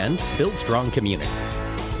and build strong communities.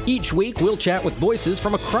 Each week, we'll chat with voices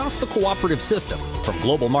from across the cooperative system. From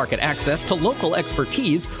global market access to local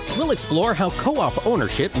expertise, we'll explore how co-op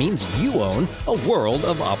ownership means you own a world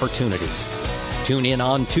of opportunities. Tune in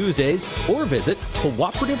on Tuesdays or visit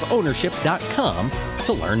cooperativeownership.com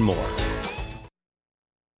to learn more.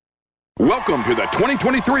 Welcome to the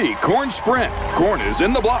 2023 Corn Sprint. Corn is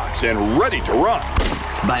in the blocks and ready to run.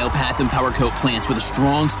 Biopath and PowerCoat plants with a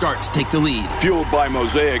strong start to take the lead. Fueled by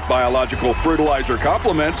Mosaic biological fertilizer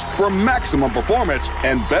complements for maximum performance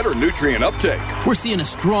and better nutrient uptake. We're seeing a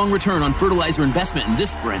strong return on fertilizer investment in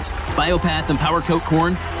this sprint. Biopath and PowerCoat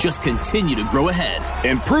corn just continue to grow ahead.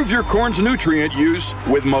 Improve your corn's nutrient use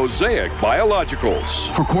with Mosaic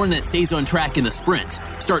biologicals. For corn that stays on track in the sprint,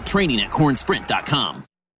 start training at cornsprint.com.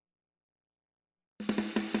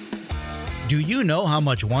 Do you know how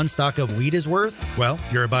much one stalk of wheat is worth? Well,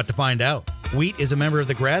 you're about to find out. Wheat is a member of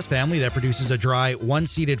the grass family that produces a dry,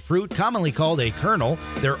 one-seeded fruit commonly called a kernel.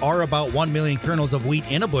 There are about 1 million kernels of wheat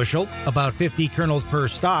in a bushel, about 50 kernels per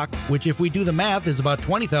stalk, which if we do the math is about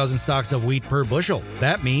 20,000 stalks of wheat per bushel.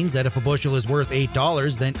 That means that if a bushel is worth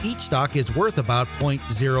 $8, then each stalk is worth about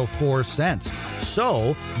 0.04 cents.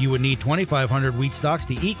 So, you would need 2,500 wheat stalks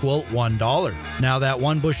to equal $1. Now that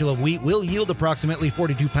one bushel of wheat will yield approximately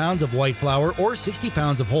 42 pounds of white flour or 60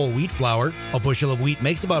 pounds of whole wheat flour. A bushel of wheat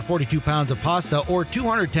makes about 42 pounds of pasta or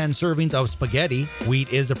 210 servings of spaghetti.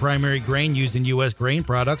 Wheat is the primary grain used in U.S. grain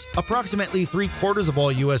products. Approximately 3/4 of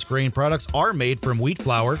all U.S. grain products are made from wheat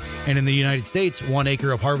flour. And in the United States, 1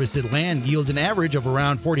 acre of harvested land yields an average of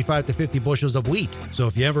around 45 to 50 bushels of wheat. So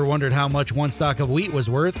if you ever wondered how much one stalk of wheat was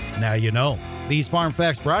worth, now you know. These farm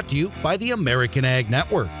facts brought to you by the American Ag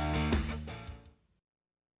Network.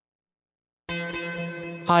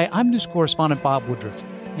 Hi, I'm news correspondent Bob Woodruff.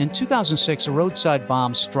 In 2006, a roadside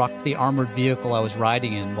bomb struck the armored vehicle I was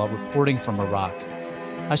riding in while reporting from Iraq.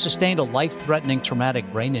 I sustained a life-threatening traumatic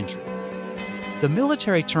brain injury. The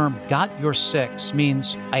military term, "got your six,"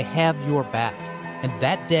 means I have your back. And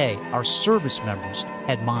that day, our service members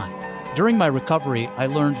had mine. During my recovery, I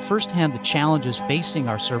learned firsthand the challenges facing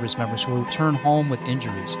our service members who return home with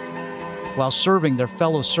injuries. While serving, their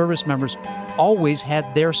fellow service members always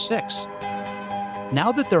had their six.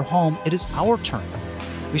 Now that they're home, it is our turn.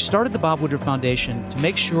 We started the Bob Woodruff Foundation to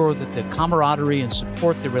make sure that the camaraderie and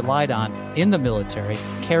support they relied on in the military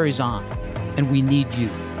carries on, and we need you.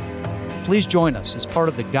 Please join us as part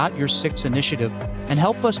of the Got Your Six initiative and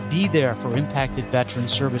help us be there for impacted veteran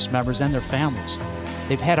service members and their families.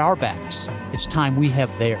 They've had our backs. It's time we have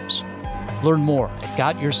theirs. Learn more at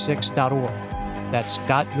gotyoursix.org. That's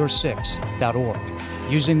gotyoursix.org,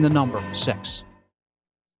 using the number 6.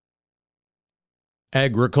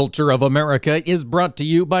 Agriculture of America is brought to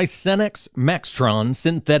you by Cenex Maxtron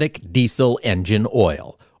Synthetic Diesel Engine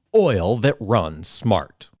Oil. Oil that runs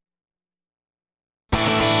smart.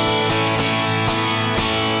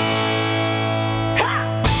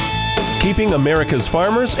 Keeping America's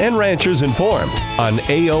farmers and ranchers informed on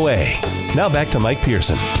AOA. Now back to Mike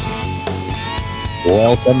Pearson.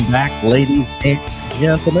 Welcome back, ladies and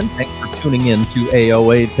gentlemen. Thanks for tuning in to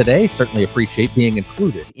AOA today. Certainly appreciate being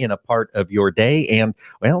included in a part of your day. And,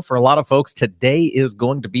 well, for a lot of folks, today is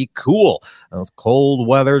going to be cool. Those cold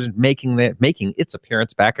weather's making its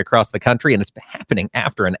appearance back across the country, and it's happening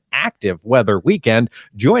after an active weather weekend.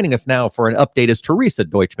 Joining us now for an update is Teresa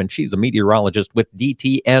Deutschman. She's a meteorologist with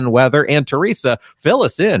DTN Weather. And Teresa, fill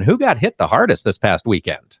us in. Who got hit the hardest this past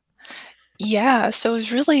weekend? Yeah, so it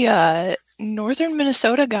was really northern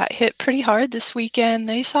Minnesota got hit pretty hard this weekend.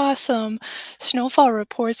 They saw some snowfall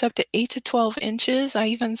reports up to 8 to 12 inches. I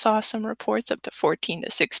even saw some reports up to 14 to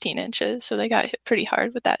 16 inches. So they got hit pretty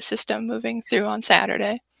hard with that system moving through on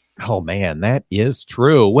Saturday. Oh, man, that is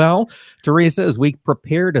true. Well, Teresa, as we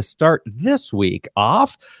prepare to start this week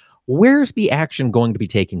off, where's the action going to be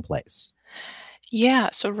taking place? Yeah,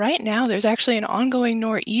 so right now there's actually an ongoing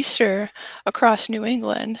nor'easter across New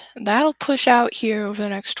England. That'll push out here over the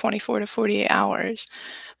next 24 to 48 hours.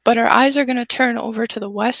 But our eyes are going to turn over to the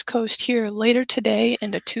west coast here later today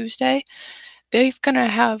into Tuesday. They're going to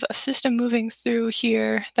have a system moving through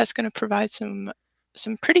here that's going to provide some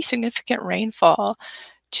pretty significant rainfall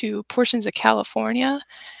to portions of California.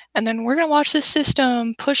 And then we're going to watch this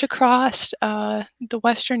system push across the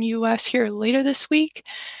western U.S. here later this week,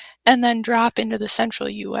 and then drop into the central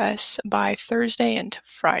U.S. by Thursday into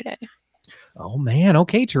Friday. Oh, man.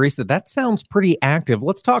 Okay, Teresa, that sounds pretty active.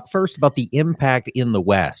 Let's talk first about the impact in the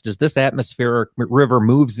West. As this atmospheric river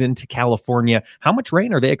moves into California, how much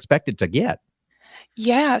rain are they expected to get?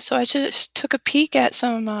 Yeah, so I just took a peek at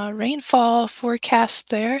some rainfall forecasts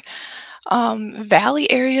there. Valley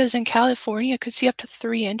areas in California could see up to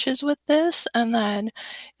 3 inches with this, and then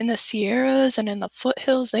in the Sierras and in the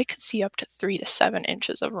foothills, they could see up to 3 to 7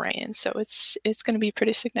 inches of rain. So it's going to be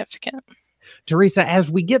pretty significant. Teresa,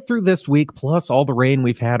 as we get through this week, plus all the rain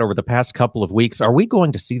we've had over the past couple of weeks, are we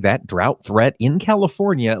going to see that drought threat in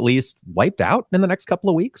California at least wiped out in the next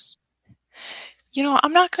couple of weeks? You know,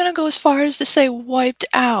 I'm not going to go as far as to say wiped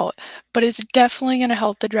out, but it's definitely going to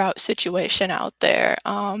help the drought situation out there.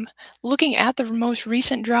 Looking at the most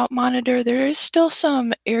recent drought monitor, there is still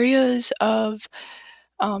some areas of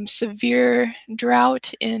severe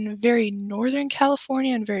drought in very northern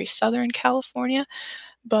California and very southern California.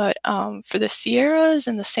 But for the Sierras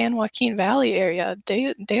and the San Joaquin Valley area,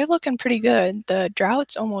 they're looking pretty good. The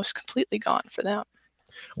drought's almost completely gone for them.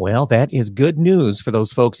 Well, that is good news for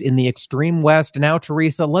those folks in the extreme west. Now,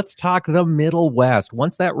 Teresa, let's talk the middle west.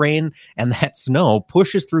 Once that rain and that snow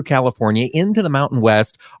pushes through California into the Mountain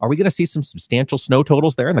West, are we going to see some substantial snow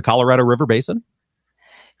totals there in the Colorado River Basin?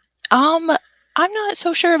 I'm not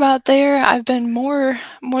so sure about there. I've been more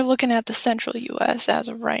looking at the central U.S. as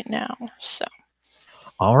of right now. So,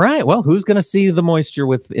 all right. Well, who's going to see the moisture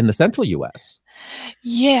in the central U.S.?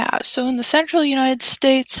 Yeah. So in the central United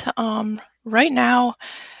States, right now,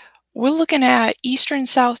 we're looking at eastern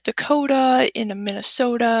South Dakota, into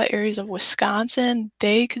Minnesota, areas of Wisconsin.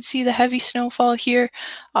 They could see the heavy snowfall here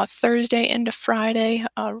Thursday into Friday.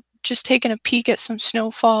 Just taking a peek at some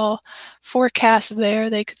snowfall forecasts there,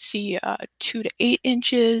 they could see 2 to 8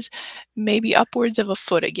 inches, maybe upwards of a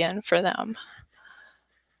foot again for them.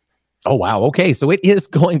 Oh, wow. Okay. So it is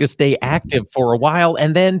going to stay active for a while.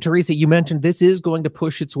 And then, Teresa, you mentioned this is going to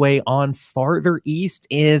push its way on farther east.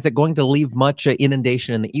 Is it going to leave much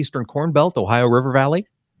inundation in the eastern Corn Belt, Ohio River Valley?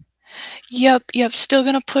 Yep. Still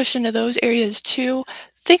going to push into those areas too.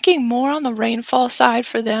 Thinking more on the rainfall side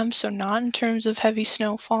for them, so not in terms of heavy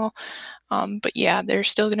snowfall. But yeah, they're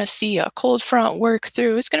still going to see a cold front work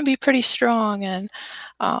through. It's going to be pretty strong, and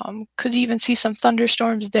could even see some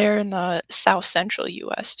thunderstorms there in the south central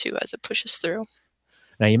U.S. too as it pushes through.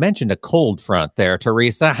 Now, you mentioned a cold front there,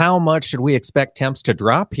 Teresa. How much should we expect temps to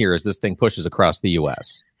drop here as this thing pushes across the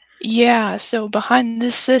U.S.? Yeah, so behind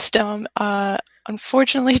this system,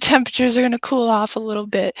 unfortunately, temperatures are going to cool off a little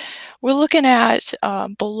bit. We're looking at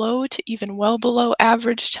below to even well below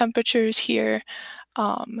average temperatures here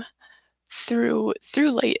through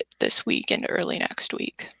late this week and early next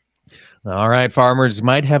week. All right, farmers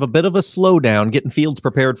might have a bit of a slowdown getting fields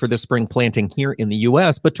prepared for this spring planting here in the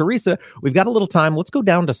U.S. But Teresa, we've got a little time. Let's go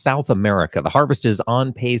down to South America. The harvest is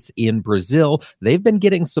on pace in Brazil. They've been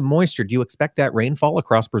getting some moisture. Do you expect that rainfall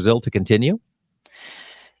across Brazil to continue?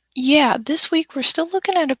 Yeah, this week we're still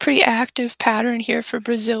looking at a pretty active pattern here for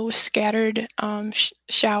Brazil with scattered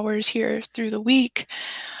showers here through the week.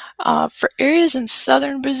 For areas in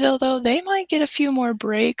southern Brazil, though, they might get a few more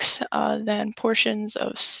breaks than portions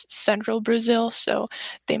of central Brazil, so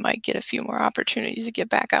they might get a few more opportunities to get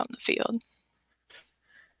back out in the field.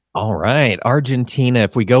 All right, Argentina.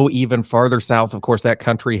 If we go even farther south, of course, that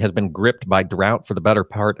country has been gripped by drought for the better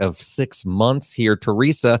part of 6 months here.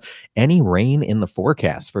 Teresa, any rain in the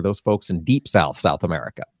forecast for those folks in deep South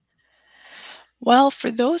America? Well,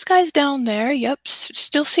 for those guys down there, yep,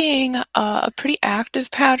 still seeing a pretty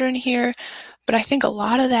active pattern here, but I think a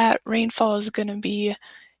lot of that rainfall is going to be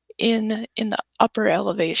in the upper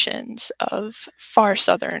elevations of far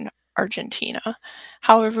southern Argentina.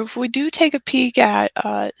 However, if we do take a peek at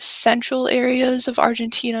central areas of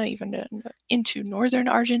Argentina, even into northern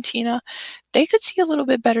Argentina, they could see a little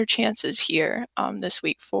bit better chances here this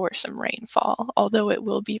week for some rainfall, although it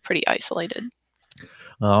will be pretty isolated.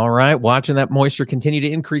 All right, watching that moisture continue to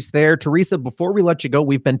increase there. Teresa, before we let you go,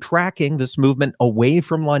 we've been tracking this movement away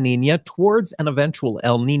from La Nina towards an eventual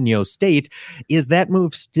El Nino state. Is that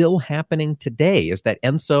move still happening today? Is that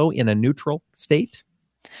ENSO in a neutral state?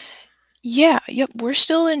 Yeah, yep, we're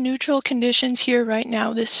still in neutral conditions here right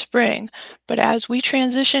now this spring, but as we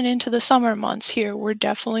transition into the summer months here, we're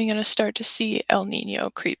definitely going to start to see El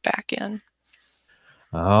Nino creep back in.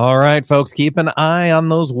 All right, folks, keep an eye on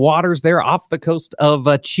those waters there off the coast of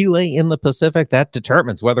Chile in the Pacific. That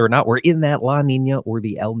determines whether or not we're in that La Nina or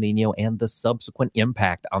the El Nino and the subsequent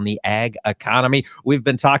impact on the ag economy. We've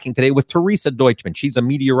been talking today with Teresa Deutschmann. She's a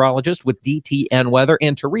meteorologist with DTN Weather.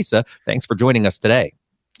 And Teresa, thanks for joining us today.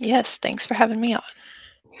 Yes, thanks for having me on.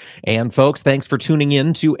 And folks, thanks for tuning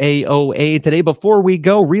in to AOA today. Before we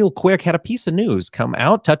go, real quick, had a piece of news come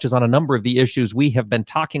out, touches on a number of the issues we have been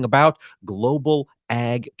talking about, global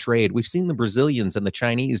ag trade. We've seen the Brazilians and the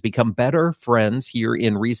Chinese become better friends here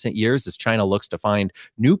in recent years as China looks to find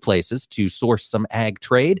new places to source some ag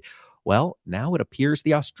trade. Well, now it appears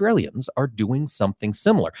the Australians are doing something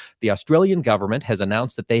similar. The Australian government has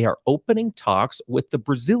announced that they are opening talks with the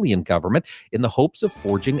Brazilian government in the hopes of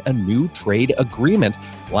forging a new trade agreement,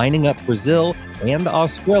 lining up Brazil and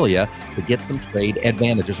Australia to get some trade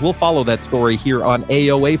advantages. We'll follow that story here on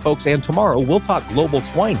AOA, folks, and tomorrow we'll talk global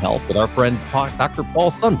swine health with our friend Dr. Paul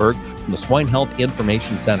Sundberg from the Swine Health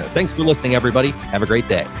Information Center. Thanks for listening, everybody. Have a great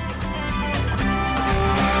day.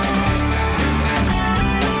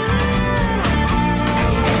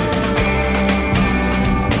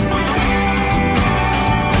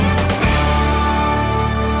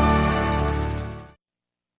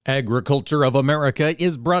 Agriculture of America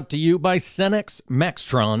is brought to you by Cenex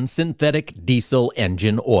Maxtron Synthetic Diesel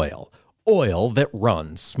Engine Oil. Oil that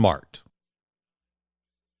runs smart.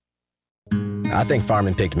 I think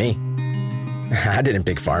farming picked me. I didn't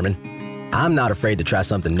pick farming. I'm not afraid to try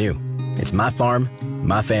something new. It's my farm,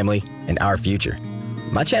 my family, and our future.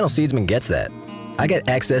 My Channel Seedsman gets that. I get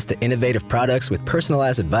access to innovative products with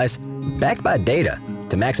personalized advice backed by data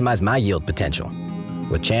to maximize my yield potential.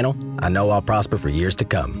 With Channel, I know I'll prosper for years to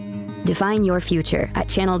come. Define your future at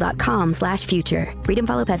channel.com/future. Read and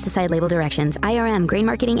follow pesticide label directions, IRM, grain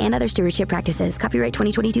marketing, and other stewardship practices. Copyright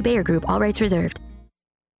 2022 Bayer Group. All rights reserved.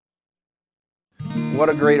 What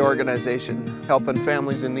a great organization. Helping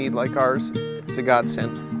families in need like ours. It's a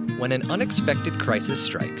godsend. When an unexpected crisis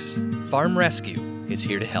strikes, Farm Rescue is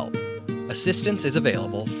here to help. Assistance is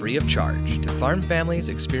available free of charge to farm families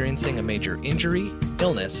experiencing a major injury,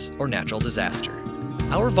 illness, or natural disaster.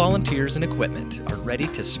 Our volunteers and equipment are ready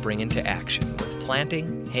to spring into action with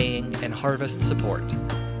planting, haying, and harvest support.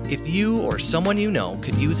 If you or someone you know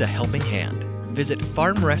could use a helping hand, visit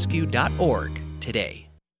farmrescue.org today.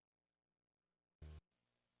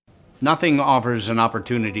 Nothing offers an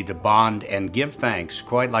opportunity to bond and give thanks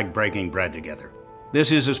quite like breaking bread together.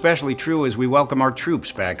 This is especially true as we welcome our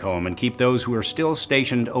troops back home and keep those who are still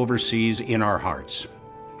stationed overseas in our hearts.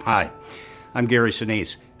 Hi, I'm Gary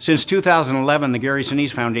Sinise. Since 2011, the Gary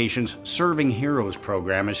Sinise Foundation's Serving Heroes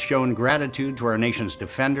program has shown gratitude to our nation's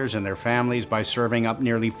defenders and their families by serving up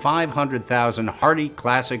nearly 500,000 hearty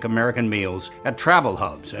classic American meals at travel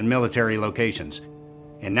hubs and military locations.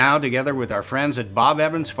 And now, together with our friends at Bob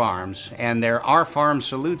Evans Farms and their Our Farm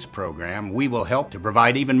Salutes program, we will help to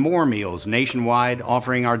provide even more meals nationwide,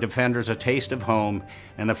 offering our defenders a taste of home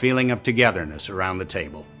and the feeling of togetherness around the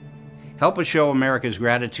table. Help us show America's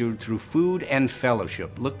gratitude through food and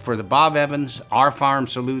fellowship. Look for the Bob Evans Our Farm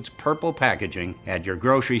Salutes purple packaging at your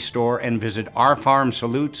grocery store and visit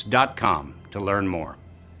ourfarmsalutes.com to learn more.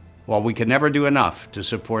 While we can never do enough to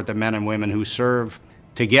support the men and women who serve,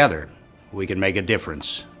 together we can make a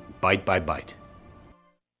difference, bite by bite.